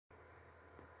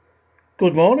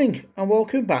Good morning and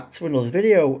welcome back to another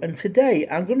video, and today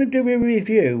I'm going to do a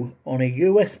review on a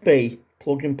USB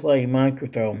plug and play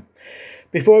microphone.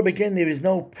 Before I begin, there is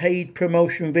no paid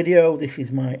promotion video. This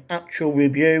is my actual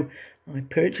review. I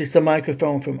purchased the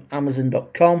microphone from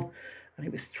Amazon.com and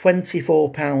it was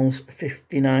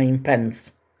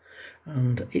 £24.59,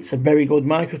 and it's a very good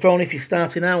microphone. If you're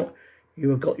starting out,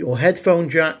 you have got your headphone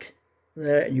jack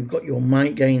there and you've got your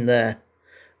mic gain there.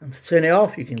 And to turn it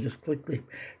off, you can just quickly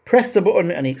press the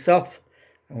button and it's off.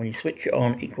 And when you switch it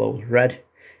on, it glows red.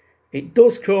 It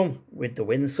does come with the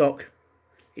windsock.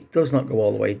 It does not go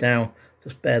all the way down.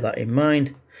 Just bear that in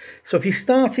mind. So if you're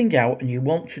starting out and you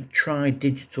want to try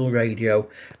digital radio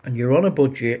and you're on a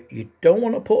budget, you don't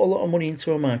want to put a lot of money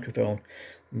into a microphone,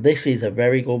 this is a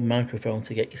very good microphone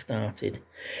to get you started.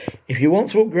 If you want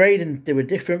to upgrade and do a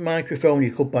different microphone,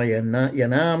 you could buy a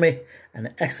Yanami,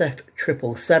 an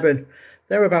SF777.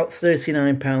 They're about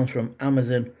 £39 from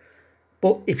Amazon.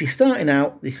 But if you're starting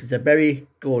out, this is a very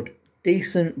good,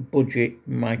 decent budget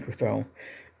microphone.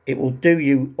 It will do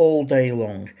you all day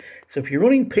long. So if you're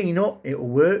running Peanut, it will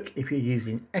work. If you're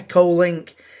using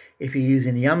Echolink, if you're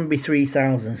using the Ambi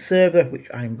 3000 server, which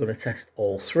I'm going to test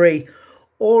all three,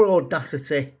 or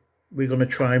Audacity, we're going to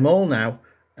try them all now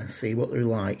and see what they're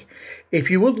like.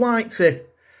 If you would like to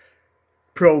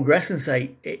progress and say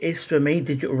it is for me,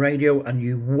 digital radio, and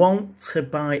you want to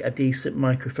buy a decent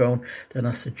microphone, then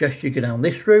I suggest you go down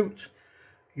this route.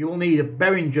 You will need a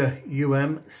Behringer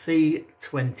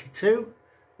UM-C22.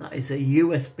 That is a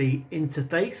USB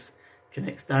interface,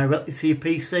 connects directly to your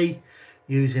PC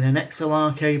using an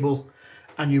XLR cable,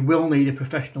 and you will need a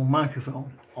professional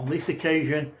microphone. On this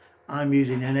occasion I'm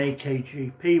using an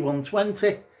AKG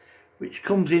P120, which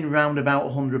comes in round about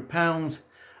 £100.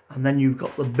 And then you've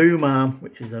got the boom arm,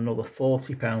 which is another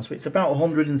 £40, so it's about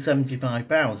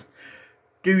 £175.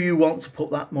 Do you want to put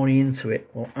that money into it?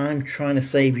 Well, I'm trying to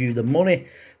save you the money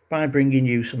by bringing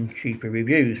you some cheaper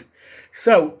reviews.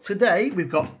 So today we've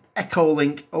got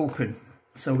Echolink open.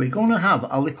 So we're going to have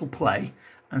a little play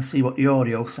and see what the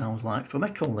audio sounds like from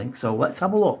Echolink. So let's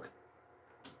have a look.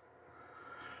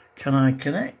 Can I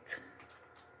connect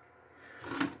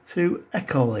to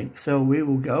Echolink? So we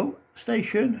will go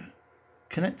station,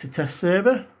 connect to test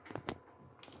server.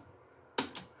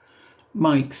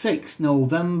 Mike 6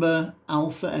 November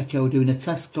Alpha Echo, doing a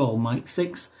test call. Mike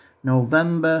 6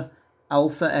 November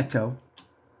Alpha Echo.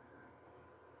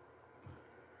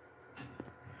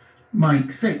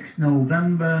 Mike 6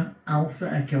 November Alpha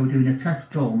Echo, doing a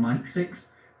test call. Mike 6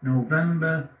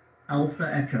 November Alpha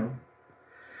Echo.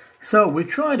 So we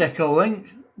tried Echolink.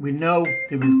 We know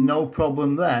there was no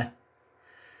problem there.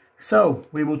 So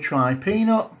we will try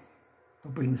Peanut.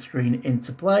 We'll bring the screen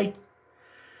into play.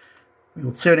 We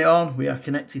will turn it on. We are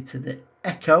connected to the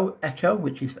Echo,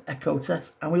 which is for Echo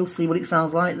test, and we'll see what it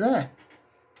sounds like there.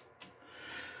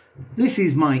 This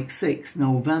is Mike 6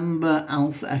 November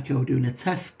Alpha Echo, doing a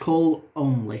test call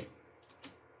only.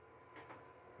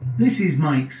 This is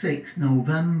Mike 6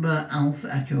 November Alpha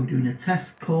Echo, doing a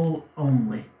test call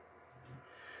only.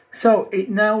 So it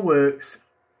now works,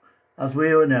 as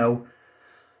we all know,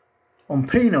 on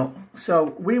Peanut.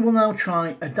 So we will now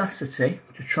try Audacity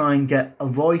to try and get a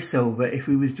voiceover if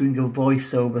we was doing a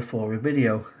voiceover for a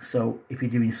video. So if you're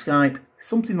doing Skype,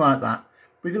 something like that.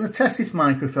 We're going to test this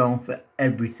microphone for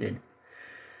everything,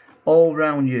 all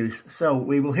round use. So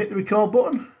we will hit the record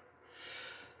button.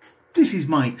 This is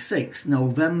Mike 6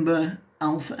 November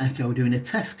Alpha Echo, doing a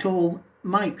test call.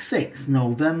 Mike 6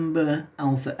 November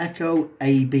Alpha Echo,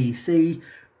 ABC,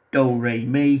 Do Re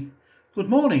Mi. Good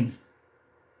morning.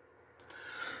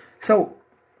 So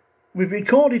we've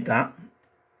recorded that,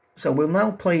 so we'll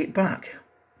now play it back.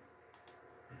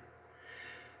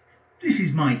 This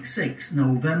is Mike 6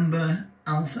 November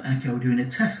Alpha Echo, doing a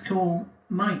test call.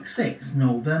 Mike 6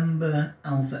 November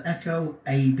Alpha Echo,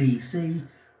 ABC,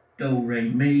 Do Re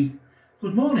Mi.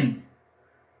 Good morning.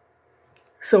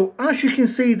 So as you can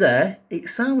see there, it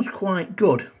sounds quite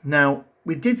good. Now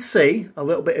we did see a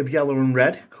little bit of yellow and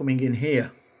red coming in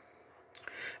here.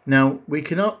 Now we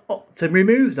cannot, to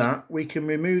remove that, we can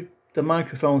remove the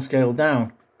microphone scale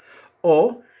down,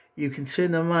 or you can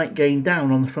turn the mic gain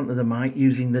down on the front of the mic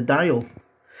using the dial.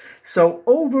 So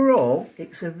overall,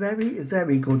 it's a very,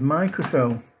 very good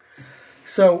microphone.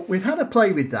 So we've had a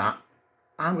play with that.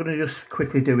 I'm going to just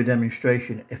quickly do a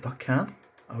demonstration if I can.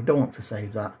 I don't want to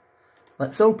save that.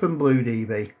 Let's open Blue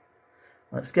DV.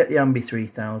 Let's get the Ambi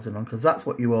 3000 on, because that's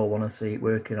what you all want to see it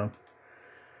working on.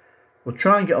 We'll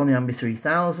try and get on the Ambi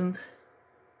 3000.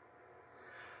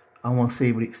 I want to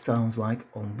see what it sounds like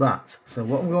on that. So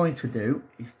what I'm going to do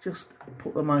is just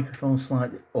put the microphone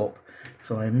slightly up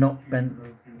so I'm not bent.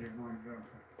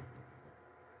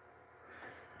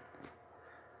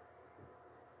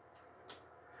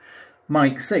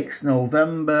 Mike 6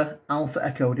 November Alpha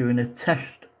Echo doing a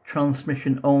test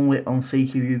transmission only on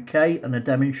CQ UK and a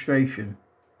demonstration.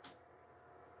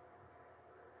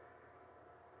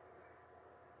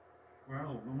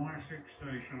 Well, the My 6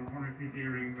 station, I wonder if you're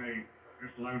hearing me.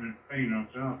 Just loaded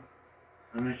peanuts up.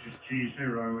 And this is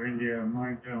G0 India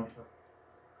Mike Delta.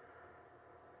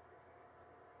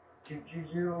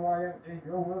 G0 YFD,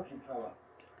 you're working, fella.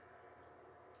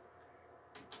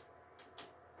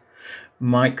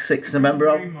 Mike 6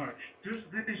 November. Thank you very much. Does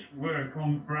this work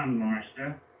on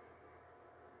Brandmeister?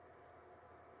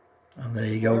 And there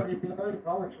you go.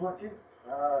 Oh, it's working.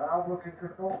 I'm looking for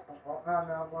thought.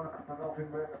 Now I'm working for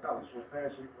nothing with the balance with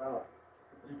basic fella.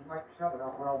 You can make 7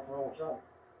 up well for all time.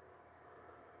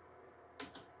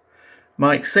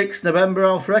 Mike 6 November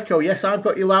Alpha Echo. Yes, I've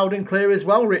got you loud and clear as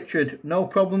well, Richard. No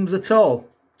problems at all.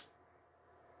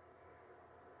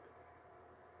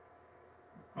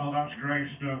 Oh, that's great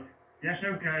stuff. Yes,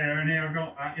 okay, Ernie, I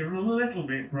got that. You're a little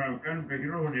bit broken, but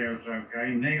your audio's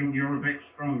okay. Neil, you're a bit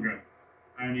stronger,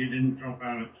 and you didn't drop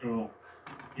out at all.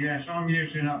 Yes, I'm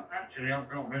using it. Actually, I've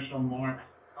got this on my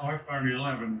iPhone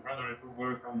 11. Whether it will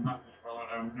work on that as well, I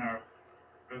don't know.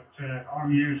 But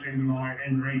I'm using my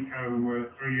Enrico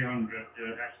 300,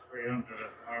 S300 at the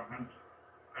moment,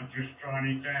 and just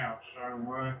trying it out. So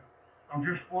I'm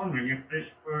just wondering if this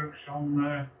works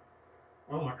on,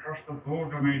 well, across the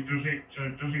board. I mean, does it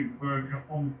work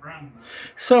on brand?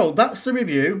 So that's the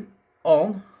review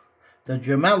on the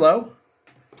Jamelo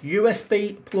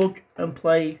USB plug and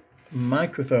play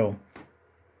microphone.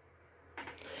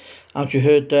 As you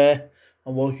heard there,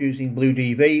 I was using Blue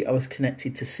DV. I was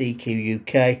connected to CQ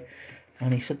UK,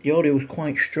 and he said the audio was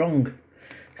quite strong.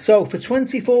 So for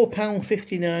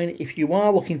 £24.59, if you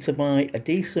are looking to buy a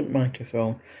decent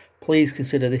microphone, please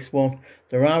consider this one.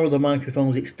 There are other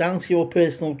microphones. It's down to your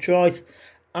personal choice.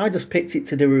 I just picked it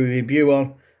to do a review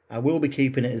on. I will be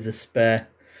keeping it as a spare.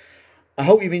 I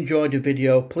hope you've enjoyed the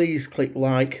video. Please click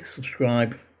like,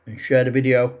 subscribe and share the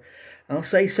video. I'll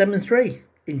say 7-3.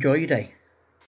 Enjoy your day.